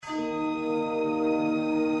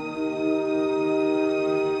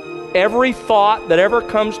Every thought that ever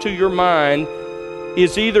comes to your mind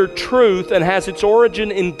is either truth and has its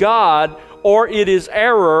origin in God, or it is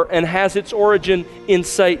error and has its origin in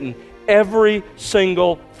Satan. Every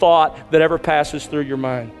single thought that ever passes through your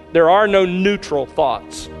mind. There are no neutral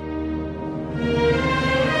thoughts.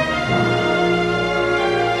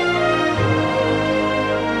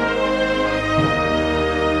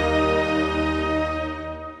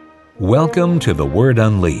 Welcome to The Word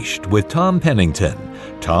Unleashed with Tom Pennington.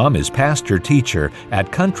 Tom is pastor-teacher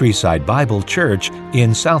at Countryside Bible Church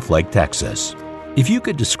in Southlake, Texas. If you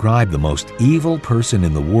could describe the most evil person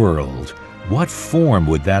in the world, what form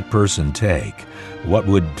would that person take? What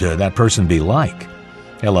would that person be like?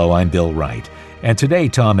 Hello, I'm Bill Wright, and today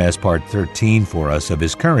Tom has part 13 for us of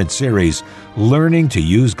his current series, Learning to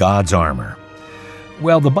Use God's Armor.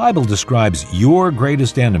 Well, the Bible describes your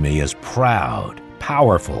greatest enemy as proud,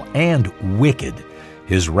 powerful, and wicked.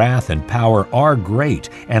 His wrath and power are great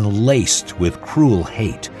and laced with cruel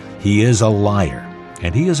hate. He is a liar,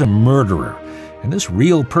 and he is a murderer. And this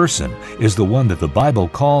real person is the one that the Bible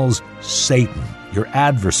calls Satan, your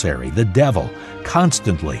adversary, the devil,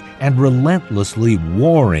 constantly and relentlessly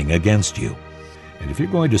warring against you. And if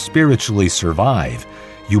you're going to spiritually survive,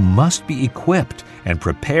 you must be equipped and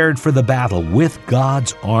prepared for the battle with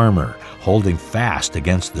God's armor, holding fast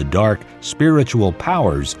against the dark spiritual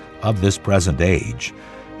powers of this present age.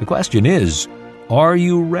 The question is, are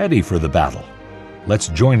you ready for the battle? Let's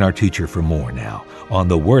join our teacher for more now on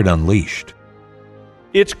The Word Unleashed.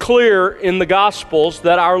 It's clear in the Gospels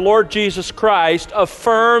that our Lord Jesus Christ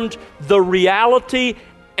affirmed the reality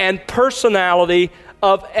and personality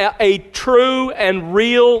of a true and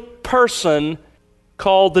real person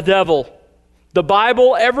called the devil. The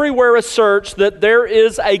Bible everywhere asserts that there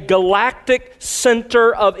is a galactic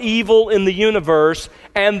center of evil in the universe,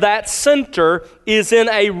 and that center is in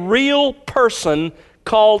a real person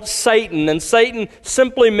called Satan. And Satan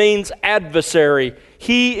simply means adversary.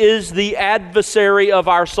 He is the adversary of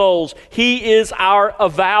our souls. He is our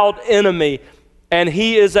avowed enemy, and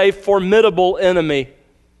he is a formidable enemy.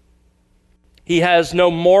 He has no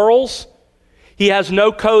morals. He has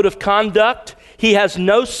no code of conduct. He has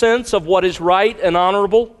no sense of what is right and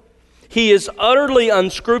honorable. He is utterly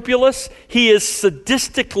unscrupulous. He is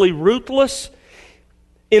sadistically ruthless.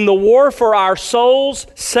 In the war for our souls,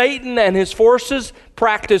 Satan and his forces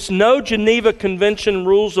practice no Geneva Convention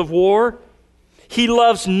rules of war. He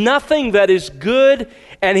loves nothing that is good,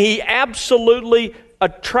 and he absolutely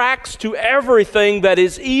attracts to everything that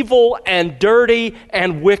is evil and dirty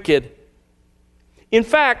and wicked. In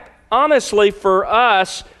fact, honestly, for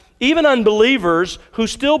us, even unbelievers who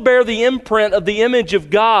still bear the imprint of the image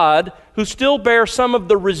of God, who still bear some of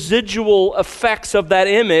the residual effects of that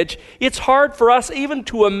image, it's hard for us even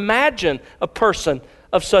to imagine a person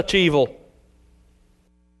of such evil.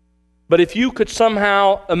 But if you could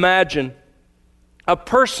somehow imagine a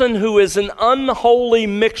person who is an unholy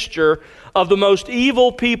mixture of the most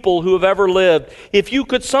evil people who have ever lived, if you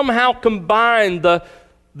could somehow combine the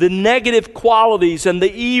negative qualities and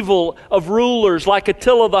the evil of rulers like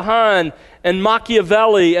Attila the Hun and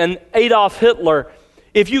Machiavelli and Adolf Hitler,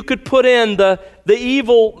 if you could put in the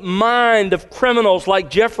evil mind of criminals like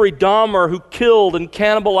Jeffrey Dahmer who killed and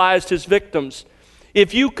cannibalized his victims,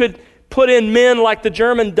 if you could put in men like the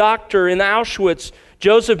German doctor in Auschwitz,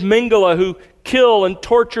 Joseph Mengele, who killed and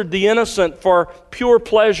tortured the innocent for pure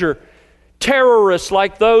pleasure, terrorists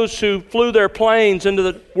like those who flew their planes into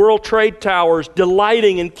the World Trade Towers,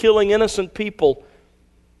 delighting in killing innocent people.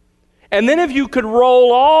 And then if you could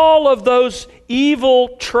roll all of those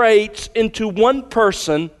evil traits into one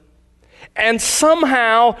person and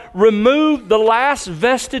somehow remove the last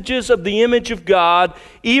vestiges of the image of God,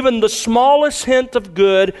 even the smallest hint of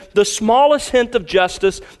good, the smallest hint of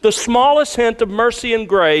justice, the smallest hint of mercy and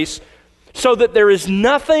grace, so that there is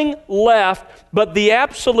nothing left but the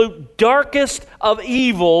absolute darkest of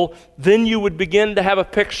evil, then you would begin to have a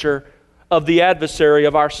picture of the adversary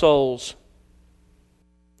of our souls.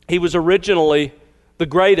 He was originally the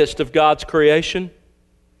greatest of God's creation.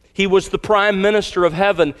 He was the prime minister of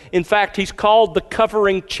heaven. In fact, he's called the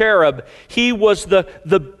covering cherub. He was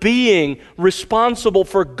the being responsible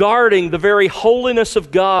for guarding the very holiness of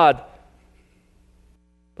God.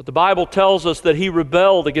 But the Bible tells us that he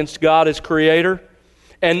rebelled against God as creator.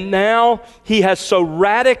 And now he has so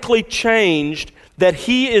radically changed that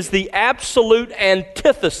he is the absolute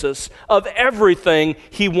antithesis of everything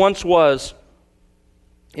he once was.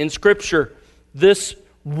 In Scripture, this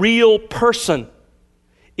real person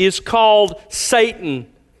is called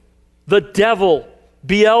Satan, the devil,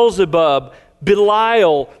 Beelzebub,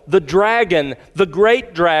 Belial, the dragon, the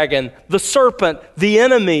great dragon, the serpent, the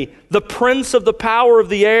enemy, the prince of the power of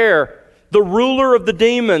the air, the ruler of the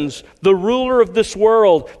demons, the ruler of this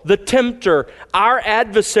world, the tempter, our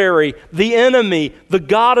adversary, the enemy, the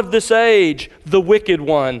god of this age, the wicked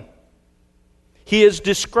one. He is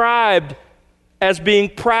described as being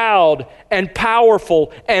proud and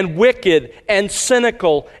powerful and wicked and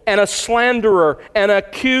cynical and a slanderer and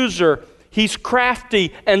accuser. He's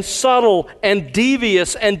crafty and subtle and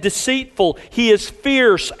devious and deceitful. He is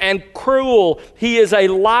fierce and cruel. He is a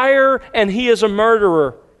liar and he is a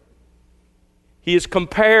murderer. He is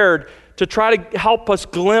compared, to try to help us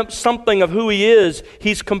glimpse something of who he is,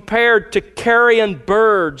 he's compared to carrion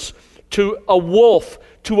birds, to a wolf,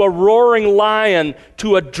 to a roaring lion,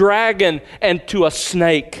 to a dragon, and to a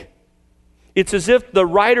snake. It's as if the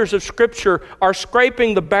writers of Scripture are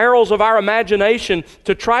scraping the barrels of our imagination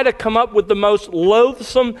to try to come up with the most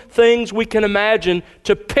loathsome things we can imagine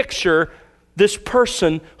to picture this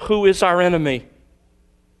person who is our enemy.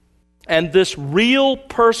 And this real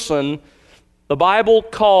person, the Bible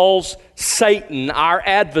calls Satan, our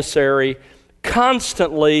adversary,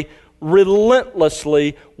 constantly,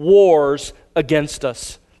 relentlessly wars against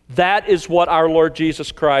us. That is what our Lord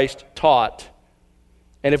Jesus Christ taught.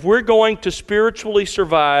 And if we're going to spiritually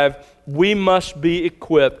survive, we must be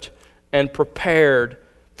equipped and prepared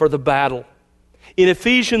for the battle. In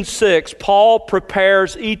Ephesians 6, Paul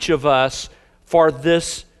prepares each of us for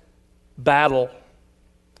this battle.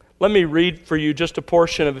 Let me read for you just a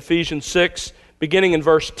portion of Ephesians 6, beginning in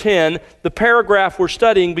verse 10. The paragraph we're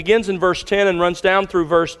studying begins in verse 10 and runs down through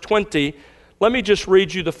verse 20. Let me just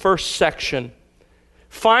read you the first section.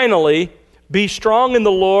 Finally, be strong in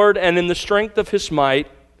the Lord and in the strength of His might.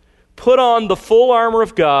 Put on the full armor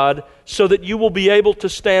of God so that you will be able to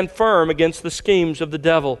stand firm against the schemes of the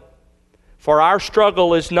devil. For our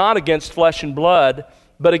struggle is not against flesh and blood,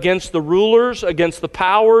 but against the rulers, against the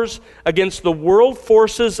powers, against the world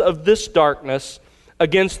forces of this darkness,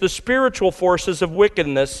 against the spiritual forces of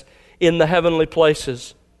wickedness in the heavenly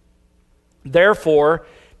places. Therefore,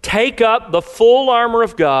 take up the full armor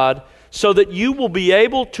of God so that you will be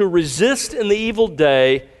able to resist in the evil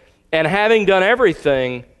day, and having done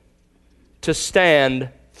everything, to stand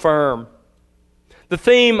firm. The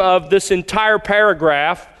theme of this entire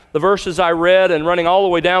paragraph, the verses I read and running all the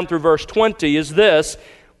way down through verse 20, is this: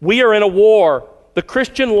 we are in a war. The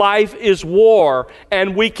Christian life is war,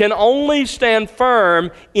 and we can only stand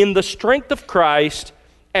firm in the strength of Christ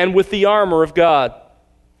and with the armor of God.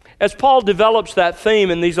 As Paul develops that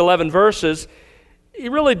theme in these 11 verses, he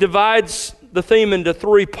really divides the theme into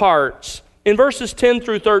three parts. In verses 10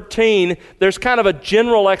 through 13, there's kind of a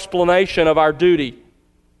general explanation of our duty.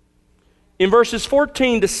 In verses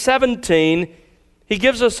 14 to 17, he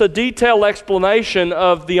gives us a detailed explanation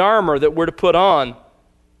of the armor that we're to put on,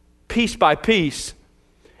 piece by piece.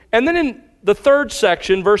 And then in the third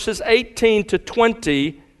section, verses 18 to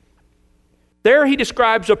 20, there he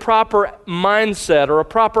describes a proper mindset or a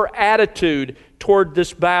proper attitude toward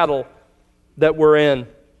this battle that we're in.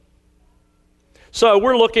 So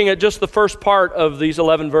we're looking at just the first part of these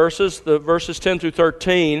 11 verses, the verses 10 through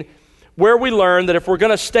 13, where we learn that if we're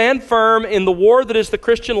going to stand firm in the war that is the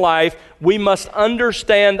Christian life, we must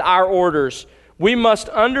understand our orders. We must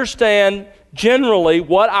understand generally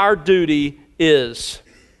what our duty is.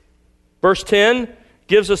 Verse 10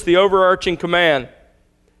 gives us the overarching command: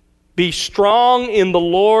 be strong in the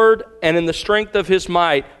Lord and in the strength of His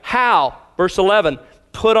might. How? Verse 11,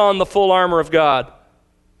 put on the full armor of God.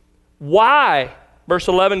 Why? Verse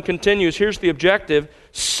 11 continues, here's the objective: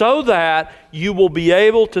 so that you will be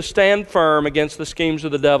able to stand firm against the schemes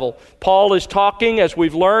of the devil. Paul is talking, as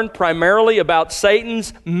we've learned, primarily about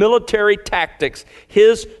Satan's military tactics,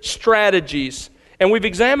 his strategies. And we've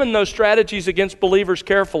examined those strategies against believers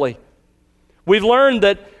carefully. We've learned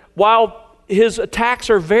that while his attacks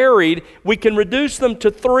are varied, we can reduce them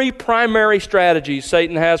to three primary strategies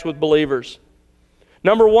Satan has with believers.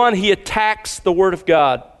 Number one, he attacks the Word of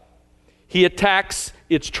God. He attacks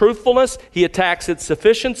its truthfulness. He attacks its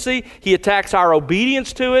sufficiency. He attacks our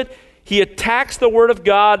obedience to it. He attacks the Word of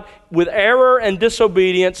God with error and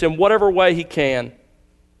disobedience in whatever way he can.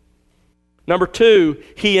 Number two,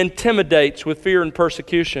 he intimidates with fear and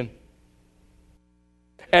persecution.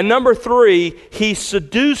 And number three, he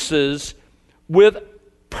seduces with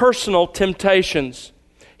personal temptations.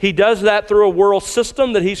 He does that through a world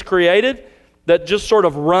system that he's created that just sort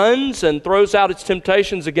of runs and throws out its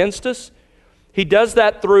temptations against us. He does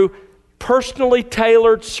that through personally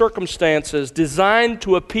tailored circumstances designed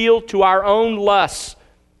to appeal to our own lusts,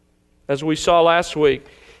 as we saw last week.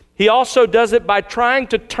 He also does it by trying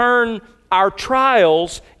to turn our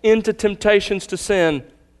trials into temptations to sin.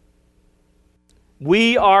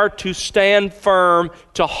 We are to stand firm,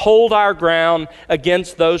 to hold our ground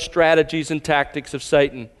against those strategies and tactics of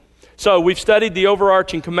Satan. So we've studied the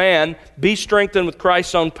overarching command, be strengthened with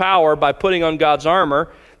Christ's own power by putting on God's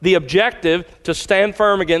armor. The objective, to stand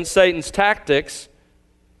firm against Satan's tactics.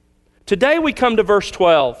 Today we come to verse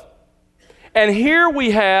 12. And here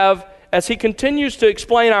we have, as he continues to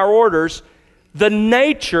explain our orders, the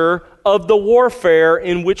nature of the warfare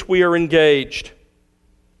in which we are engaged.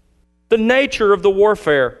 The nature of the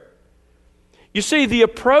warfare. You see, the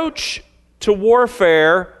approach to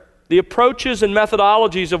warfare, the approaches and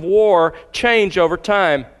methodologies of war change over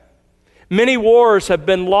time. Many wars have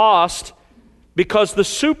been lost because the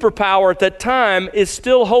superpower at that time is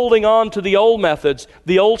still holding on to the old methods,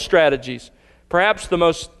 the old strategies. Perhaps the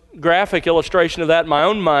most graphic illustration of that in my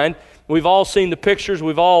own mind, we've all seen the pictures,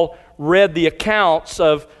 we've all read the accounts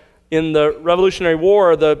of, in the Revolutionary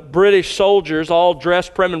War, the British soldiers all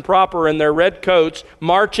dressed prim and proper in their red coats,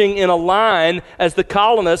 marching in a line as the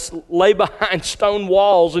colonists lay behind stone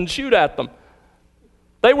walls and shoot at them.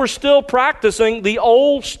 They were still practicing the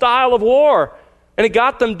old style of war, and it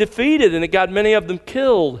got them defeated, and it got many of them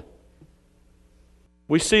killed.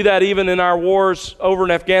 We see that even in our wars over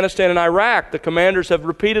in Afghanistan and Iraq. The commanders have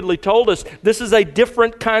repeatedly told us this is a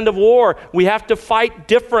different kind of war. We have to fight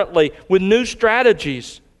differently with new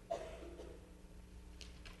strategies.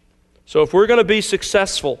 So if we're going to be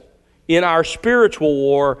successful in our spiritual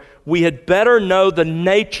war, we had better know the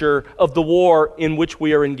nature of the war in which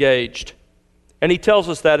we are engaged. And he tells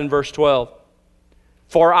us that in verse 12.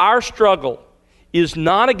 For our struggle is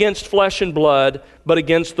not against flesh and blood, but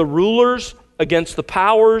against the rulers, against the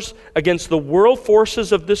powers, against the world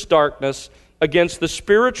forces of this darkness, against the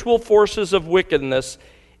spiritual forces of wickedness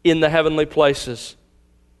in the heavenly places.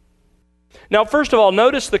 Now, first of all,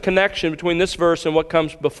 notice the connection between this verse and what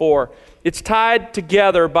comes before. It's tied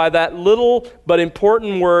together by that little but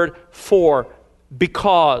important word, for,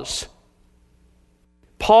 because.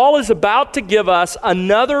 Paul is about to give us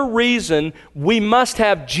another reason we must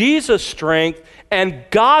have Jesus' strength and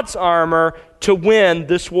God's armor to win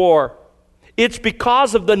this war. It's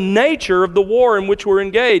because of the nature of the war in which we're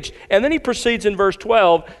engaged. And then he proceeds in verse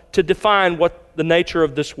 12 to define what the nature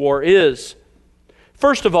of this war is.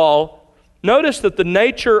 First of all, notice that the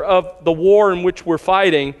nature of the war in which we're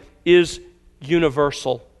fighting is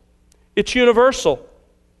universal. It's universal.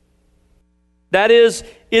 That is,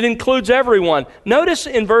 it includes everyone. Notice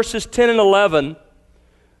in verses 10 and 11,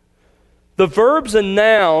 the verbs and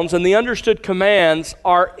nouns and the understood commands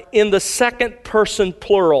are in the second person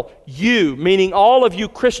plural. You, meaning all of you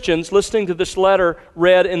Christians listening to this letter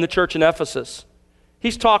read in the church in Ephesus.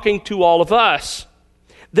 He's talking to all of us.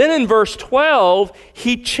 Then in verse 12,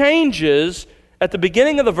 he changes at the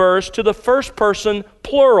beginning of the verse to the first person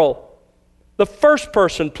plural. The first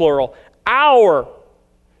person plural. Our.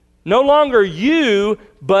 No longer you,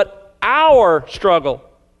 but our struggle.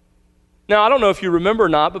 Now, I don't know if you remember or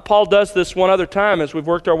not, but Paul does this one other time as we've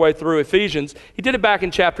worked our way through Ephesians. He did it back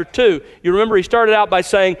in chapter 2. You remember he started out by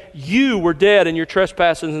saying, you were dead in your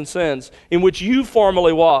trespasses and sins, in which you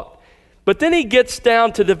formerly walked. But then he gets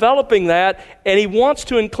down to developing that, and he wants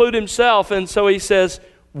to include himself, and so he says,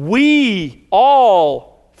 we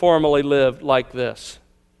all formerly lived like this.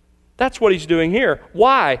 That's what he's doing here.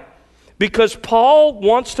 Why? Because Paul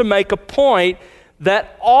wants to make a point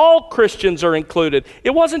that all Christians are included.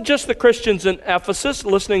 It wasn't just the Christians in Ephesus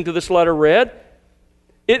listening to this letter read.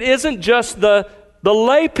 It isn't just the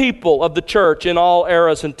lay people of the church in all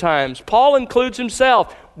eras and times. Paul includes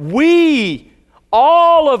himself. We,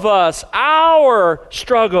 all of us, our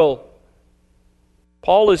struggle.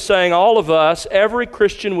 Paul is saying all of us, every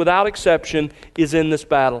Christian without exception, is in this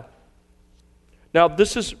battle. Now,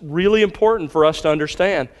 this is really important for us to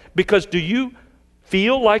understand, because do you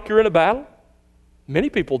feel like you're in a battle? Many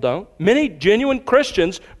people don't. Many genuine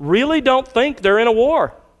Christians really don't think they're in a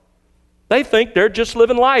war. They think they're just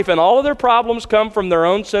living life, and all of their problems come from their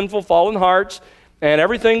own sinful, fallen hearts, and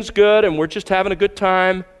everything's good, and we're just having a good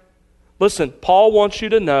time. Listen, Paul wants you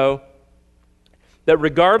to know that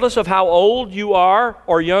regardless of how old you are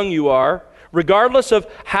or young you are, regardless of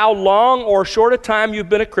how long or short a time you've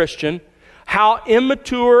been a Christian, how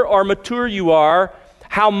immature or mature you are,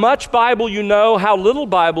 how much Bible you know, how little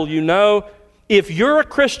Bible you know, if you're a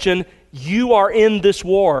Christian, you are in this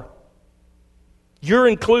war. You're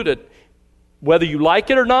included. Whether you like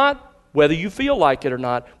it or not, whether you feel like it or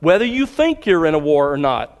not, whether you think you're in a war or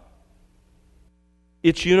not.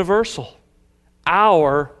 It's universal.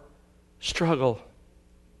 Our struggle.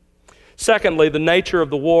 Secondly, the nature of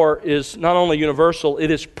the war is not only universal,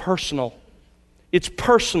 it is personal. It's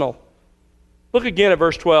personal. Look again at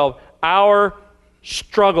verse 12. Our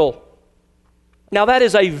struggle. Now that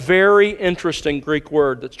is a very interesting Greek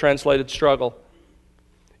word that's translated struggle.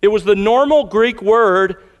 It was the normal Greek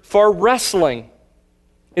word for wrestling.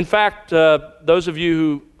 In fact, those of you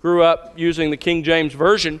who grew up using the King James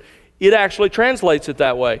Version, it actually translates it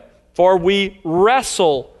that way. For we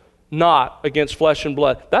wrestle not against flesh and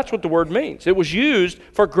blood. That's what the word means. It was used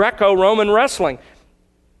for Greco-Roman wrestling.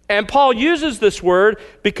 And Paul uses this word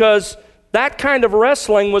because that kind of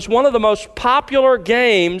wrestling was one of the most popular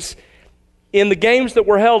games in the games that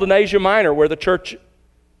were held in Asia Minor, where the church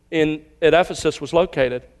at Ephesus was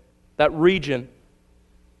located, that region.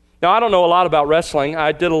 Now, I don't know a lot about wrestling.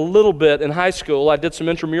 I did a little bit in high school. I did some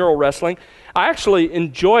intramural wrestling. I actually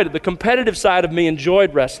enjoyed it. The competitive side of me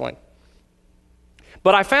enjoyed wrestling.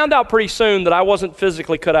 But I found out pretty soon that I wasn't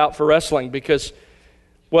physically cut out for wrestling because,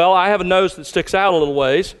 well, I have a nose that sticks out a little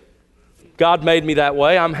ways. God made me that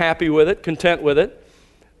way. I'm happy with it, content with it.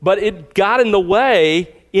 But it got in the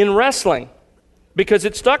way in wrestling because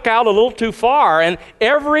it stuck out a little too far. And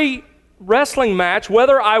every wrestling match,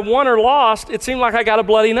 whether I won or lost, it seemed like I got a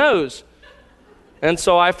bloody nose. And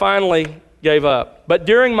so I finally gave up. But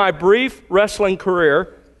during my brief wrestling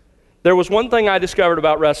career, there was one thing I discovered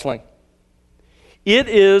about wrestling. It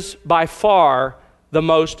is by far the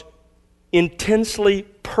most intensely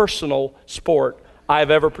personal sport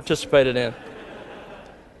I've ever participated in.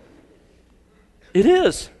 It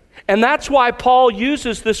is. And that's why Paul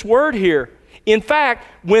uses this word here. In fact,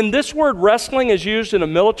 when this word wrestling is used in a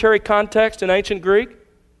military context in ancient Greek,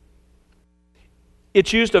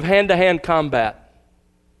 it's used of hand-to-hand combat.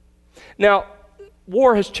 Now,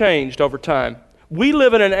 war has changed over time. We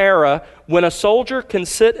live in an era when a soldier can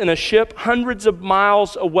sit in a ship hundreds of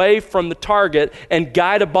miles away from the target and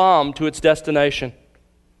guide a bomb to its destination.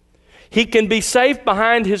 He can be safe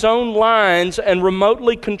behind his own lines and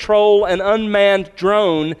remotely control an unmanned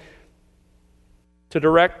drone to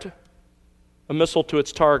direct a missile to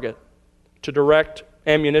its target, to direct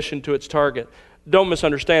ammunition to its target. Don't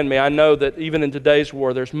misunderstand me. I know that even in today's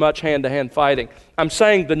war, there's much hand-to-hand fighting. I'm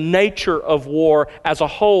saying the nature of war as a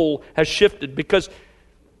whole has shifted because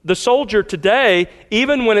the soldier today,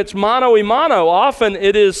 even when it's mano-a-mano, often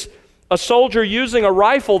it is a soldier using a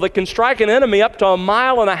rifle that can strike an enemy up to 1.5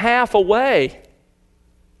 miles away.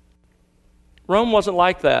 Rome wasn't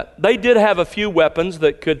like that. They did have a few weapons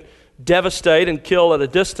that could devastate and kill at a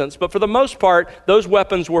distance, but for the most part, those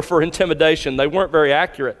weapons were for intimidation. They weren't very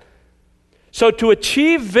accurate. So to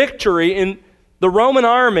achieve victory in the Roman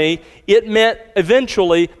army, it meant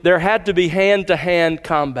eventually there had to be hand-to-hand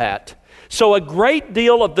combat. So a great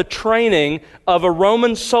deal of the training of a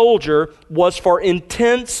Roman soldier was for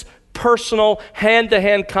intense, personal,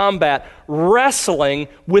 hand-to-hand combat, wrestling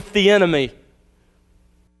with the enemy.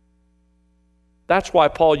 That's why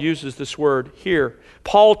Paul uses this word here.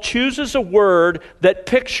 Paul chooses a word that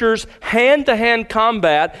pictures hand-to-hand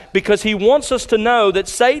combat because he wants us to know that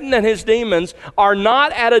Satan and his demons are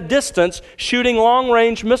not at a distance shooting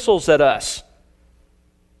long-range missiles at us.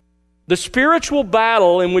 The spiritual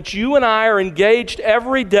battle in which you and I are engaged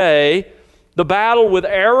every day, the battle with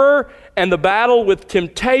error and the battle with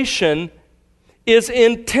temptation, is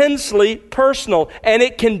intensely personal, and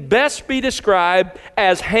it can best be described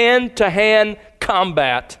as hand-to-hand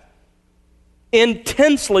combat.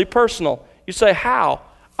 Intensely personal. You say, how?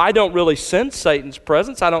 I don't really sense Satan's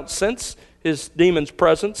presence. I don't sense his demon's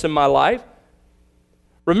presence in my life.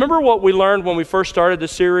 Remember what we learned when we first started the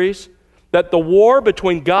series? That the war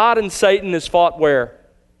between God and Satan is fought where?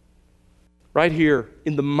 Right here,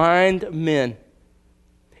 in the mind of men.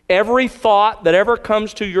 Every thought that ever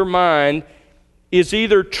comes to your mind is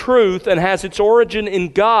either truth and has its origin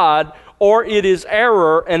in God, or it is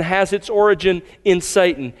error and has its origin in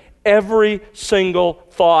Satan. Every single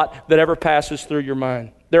thought that ever passes through your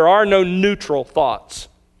mind. There are no neutral thoughts.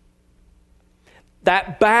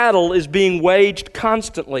 That battle is being waged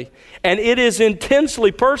constantly. And it is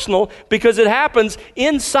intensely personal because it happens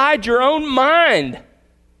inside your own mind.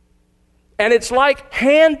 And it's like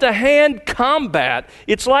hand-to-hand combat.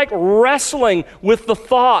 It's like wrestling with the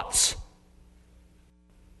thoughts.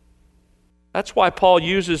 That's why Paul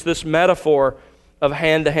uses this metaphor of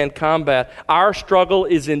hand-to-hand combat. Our struggle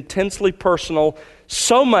is intensely personal,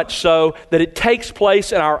 so much so that it takes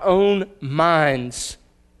place in our own minds.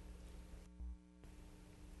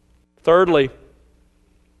 Thirdly,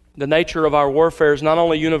 the nature of our warfare is not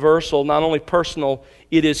only universal, not only personal,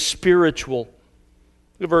 it is spiritual.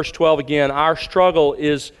 Look at verse 12 again. Our struggle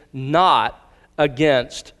is not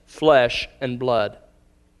against flesh and blood.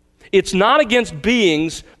 It's not against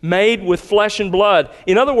beings made with flesh and blood.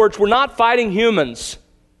 In other words, we're not fighting humans.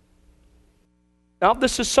 Now,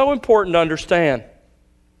 this is so important to understand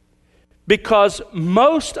because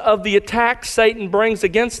most of the attacks Satan brings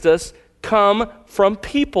against us come from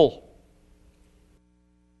people.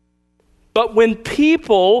 But when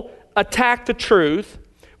people attack the truth,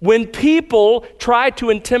 when people try to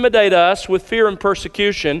intimidate us with fear and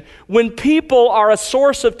persecution, when people are a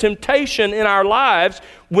source of temptation in our lives,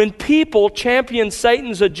 when people champion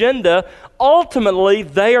Satan's agenda, ultimately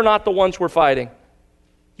they are not the ones we're fighting.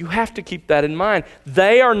 You have to keep that in mind.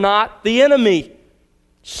 They are not the enemy.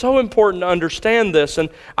 So important to understand this. And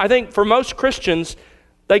I think for most Christians,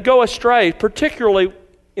 they go astray, particularly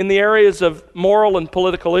in the areas of moral and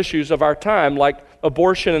political issues of our time, like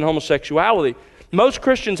abortion and homosexuality. Most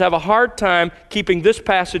Christians have a hard time keeping this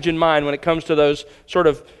passage in mind when it comes to those sort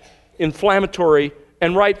of inflammatory,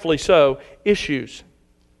 and rightfully so, issues.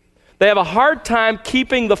 They have a hard time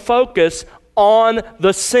keeping the focus on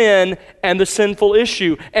the sin and the sinful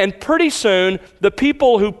issue. And pretty soon, the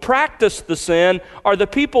people who practice the sin or the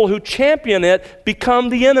people who champion it become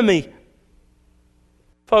the enemy.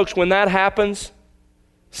 Folks, when that happens,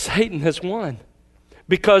 Satan has won.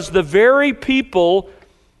 Because the very people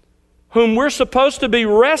whom we're supposed to be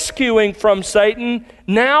rescuing from Satan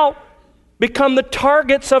now become the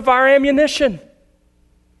targets of our ammunition.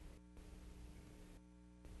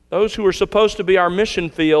 Those who are supposed to be our mission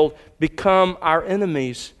field become our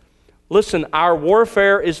enemies. Listen, our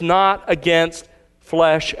warfare is not against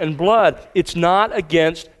flesh and blood. It's not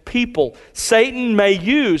against people. Satan may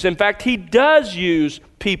use, in fact, he does use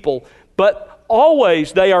people, but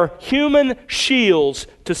always they are human shields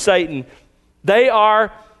to Satan. They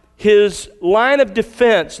are his line of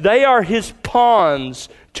defense. They are his pawns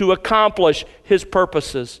to accomplish his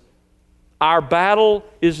purposes. Our battle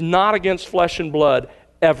is not against flesh and blood,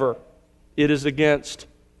 ever. It is against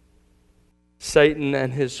Satan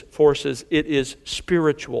and his forces. It is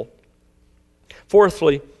spiritual.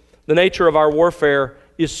 Fourthly, the nature of our warfare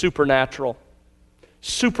is supernatural.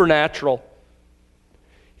 Supernatural.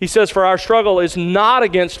 He says, for our struggle is not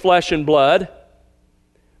against flesh and blood,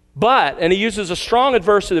 but, and he uses a strong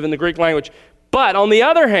adversative in the Greek language, but on the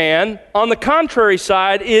other hand, on the contrary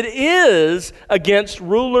side, it is against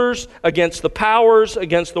rulers, against the powers,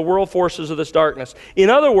 against the world forces of this darkness. In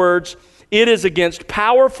other words, it is against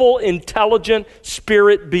powerful, intelligent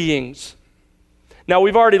spirit beings. Now,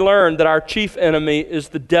 we've already learned that our chief enemy is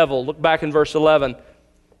the devil. Look back in verse 11.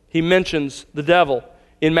 He mentions the devil.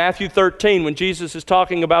 In Matthew 13, when Jesus is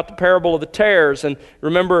talking about the parable of the tares, and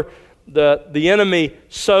remember, the enemy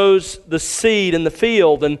sows the seed in the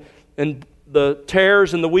field, and the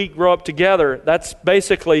tares and the wheat grow up together. That's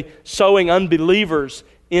basically sowing unbelievers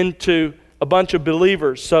into a bunch of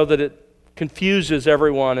believers so that it confuses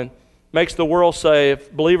everyone and makes the world say,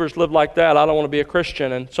 if believers live like that, I don't want to be a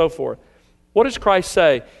Christian, and so forth. What does Christ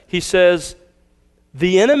say? He says,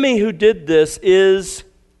 the enemy who did this is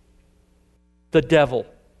the devil.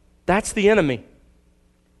 That's the enemy.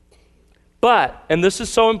 But, and this is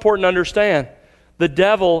so important to understand, the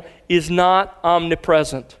devil is not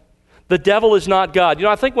omnipresent. The devil is not God. You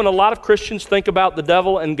know, I think when a lot of Christians think about the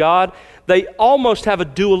devil and God, they almost have a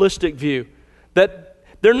dualistic view, that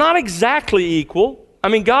they're not exactly equal. I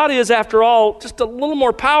mean, God is, after all, just a little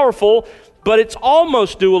more powerful, but it's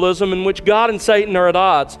almost dualism in which God and Satan are at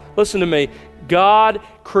odds. Listen to me. God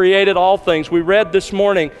created all things. We read this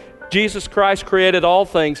morning, Jesus Christ created all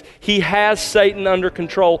things. He has Satan under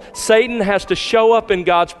control. Satan has to show up in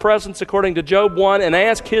God's presence, according to Job 1, and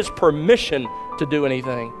ask his permission to do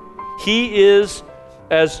anything. He is,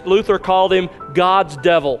 as Luther called him, God's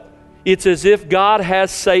devil. It's as if God has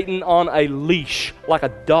Satan on a leash, like a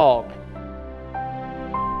dog.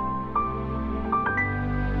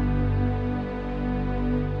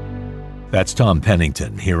 That's Tom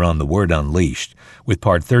Pennington here on The Word Unleashed with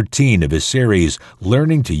part 13 of his series,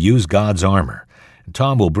 Learning to Use God's Armor.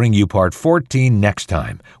 Tom will bring you part 14 next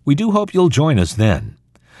time. We do hope you'll join us then.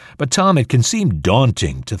 But Tom, it can seem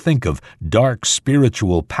daunting to think of dark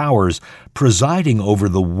spiritual powers presiding over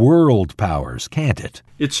the world powers, can't it?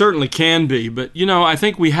 It certainly can be, but I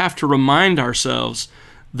think we have to remind ourselves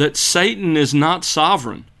that Satan is not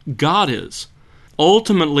sovereign. God is.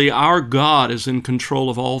 Ultimately, our God is in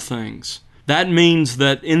control of all things. That means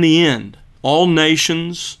that in the end, all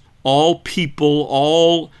nations, all people,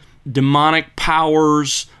 all demonic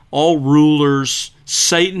powers, all rulers,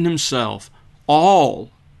 Satan himself,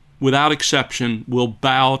 all, without exception, will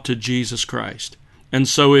bow to Jesus Christ. And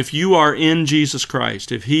so if you are in Jesus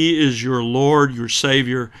Christ, if He is your Lord, your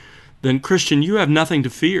Savior, then Christian, you have nothing to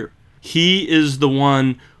fear. He is the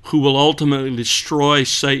one who will ultimately destroy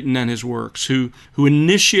Satan and his works, who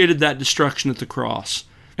initiated that destruction at the cross.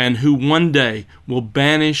 and who one day will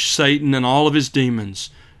banish Satan and all of his demons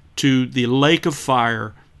to the lake of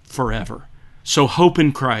fire forever. So hope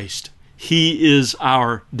in Christ. He is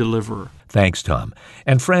our deliverer. Thanks, Tom.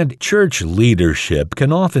 And friend, church leadership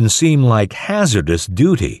can often seem like hazardous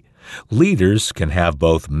duty. Leaders can have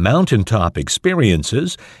both mountaintop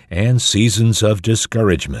experiences and seasons of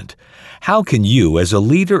discouragement. How can you, as a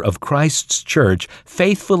leader of Christ's church,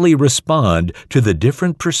 faithfully respond to the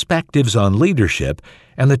different perspectives on leadership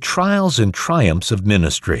and the trials and triumphs of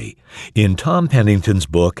ministry? In Tom Pennington's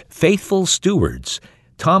book, Faithful Stewards,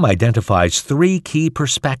 Tom identifies 3 key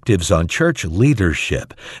perspectives on church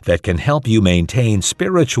leadership that can help you maintain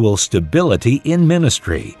spiritual stability in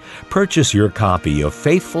ministry. Purchase your copy of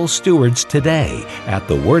Faithful Stewards today at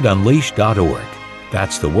thewordunleashed.org.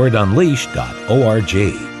 That's thewordunleashed.org.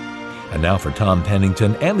 And now for Tom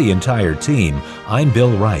Pennington and the entire team, I'm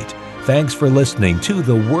Bill Wright. Thanks for listening to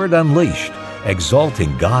The Word Unleashed,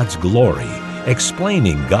 exalting God's glory,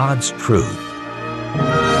 explaining God's truth.